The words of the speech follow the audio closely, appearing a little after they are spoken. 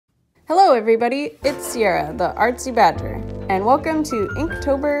Hello everybody, it's Sierra, the Artsy Badger, and welcome to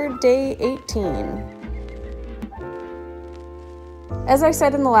Inktober Day 18. As I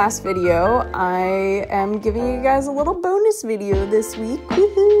said in the last video, I am giving you guys a little bonus video this week,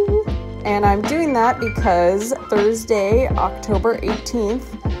 woohoo! And I'm doing that because Thursday, October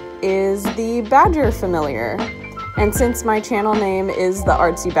 18th, is the Badger Familiar. And since my channel name is the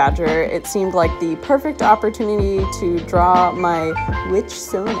Artsy Badger, it seemed like the perfect opportunity to draw my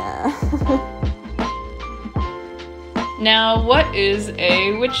witchsona. Now, what is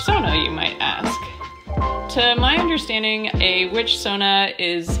a witchsona, you might ask? To my understanding, a witchsona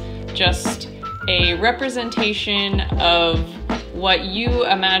is just a representation of what you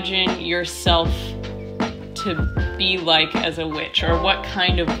imagine yourself to be like as a witch, or what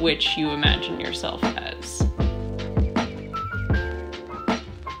kind of witch you imagine yourself as.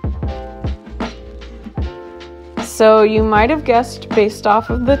 So you might have guessed based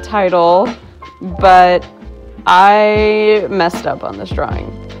off of the title, but I messed up on this drawing.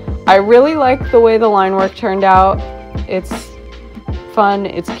 I really like the way the line work turned out. It's fun,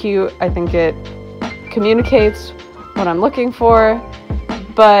 it's cute, I think it communicates what I'm looking for,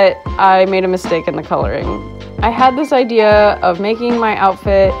 but I made a mistake in the coloring. I had this idea of making my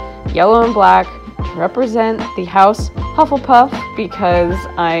outfit yellow and black to represent the house Hufflepuff because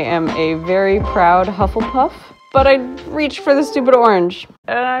I am a very proud Hufflepuff. But I reached for the stupid orange,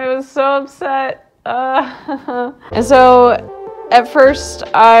 and I was so upset. And so, at first,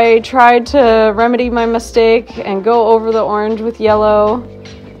 I tried to remedy my mistake and go over the orange with yellow,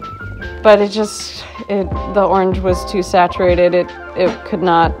 but the orange was too saturated.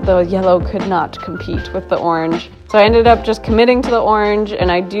 The yellow could not compete with the orange. So I ended up just committing to the orange, and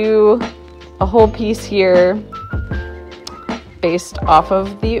I do a whole piece here based off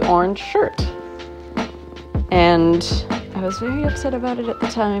of the orange shirt. And I was very upset about it at the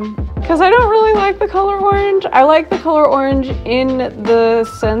time because I don't really like the color orange. I like the color orange in the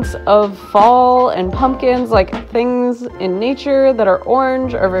sense of fall and pumpkins, like things in nature that are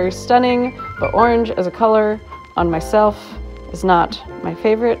orange are very stunning, but orange as a color on myself is not my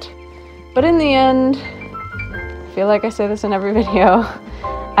favorite. But in the end, I feel like I say this in every video,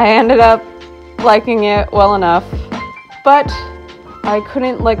 I ended up liking it well enough, but I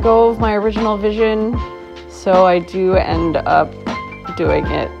couldn't let go of my original vision. So I do end up doing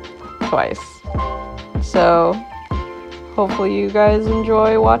it twice. So hopefully you guys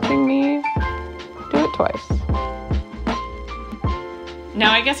enjoy watching me do it twice.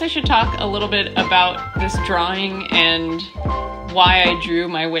 Now I guess I should talk a little bit about this drawing and why I drew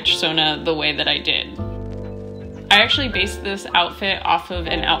my witchsona the way that I did. I actually based this outfit off of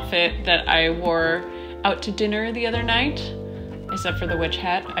an outfit that I wore out to dinner the other night. Except for the witch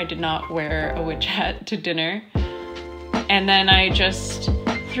hat. I did not wear a witch hat to dinner. And then I just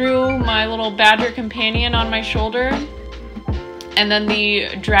threw my little badger companion on my shoulder. And then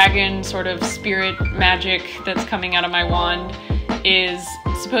the dragon sort of spirit magic that's coming out of my wand is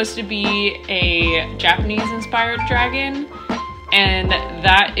supposed to be a Japanese inspired dragon. And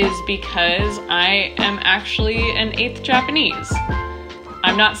that is because I am actually an 8th Japanese.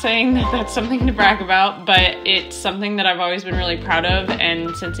 I'm not saying that that's something to brag about, but it's something that I've always been really proud of,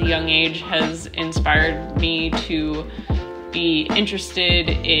 and since a young age has inspired me to be interested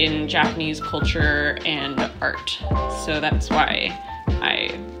in Japanese culture and art. So that's why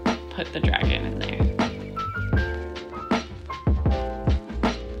I put the dragon in there.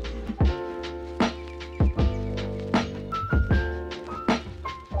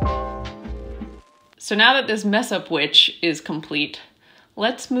 So now that this mess-up witch is complete,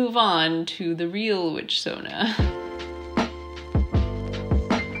 let's move on to the real witchsona.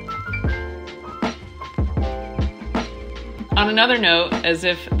 On another note, as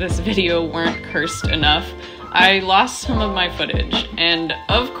if this video weren't cursed enough, I lost some of my footage, and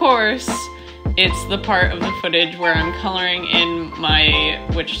of course, it's the part of the footage where I'm coloring in my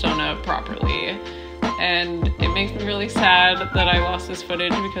witchsona properly. And it makes me really sad that I lost this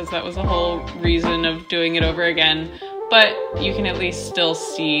footage because that was the whole reason of doing it over again. But you can at least still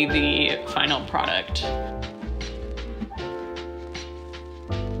see the final product.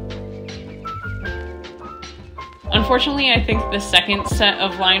 Unfortunately, I think the second set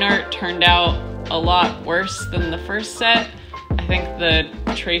of line art turned out a lot worse than the first set. I think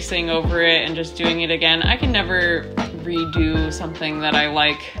the tracing over it and just doing it again, I can never redo something that I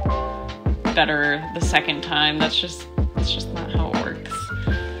like better the second time. That's just not how it works.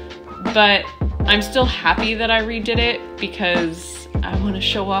 But I'm still happy that I redid it because I want to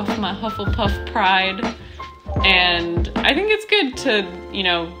show off my Hufflepuff pride, and I think it's good to, you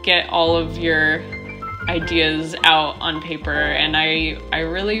know, get all of your ideas out on paper, and I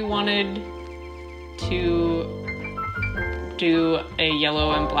really wanted to do a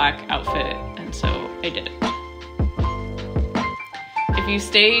yellow and black outfit, and so I did it. If you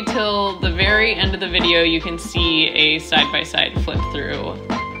stay till the very end of the video, you can see a side-by-side flip through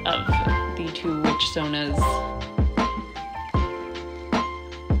of the two witchsonas.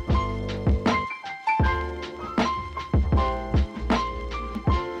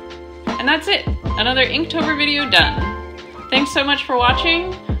 And that's it, another Inktober video done. Thanks so much for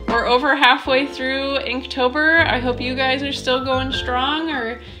watching. We're over halfway through Inktober. I hope you guys are still going strong,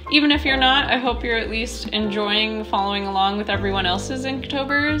 or even if you're not, I hope you're at least enjoying following along with everyone else's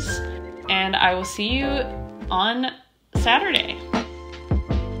Inktobers. And I will see you on Saturday.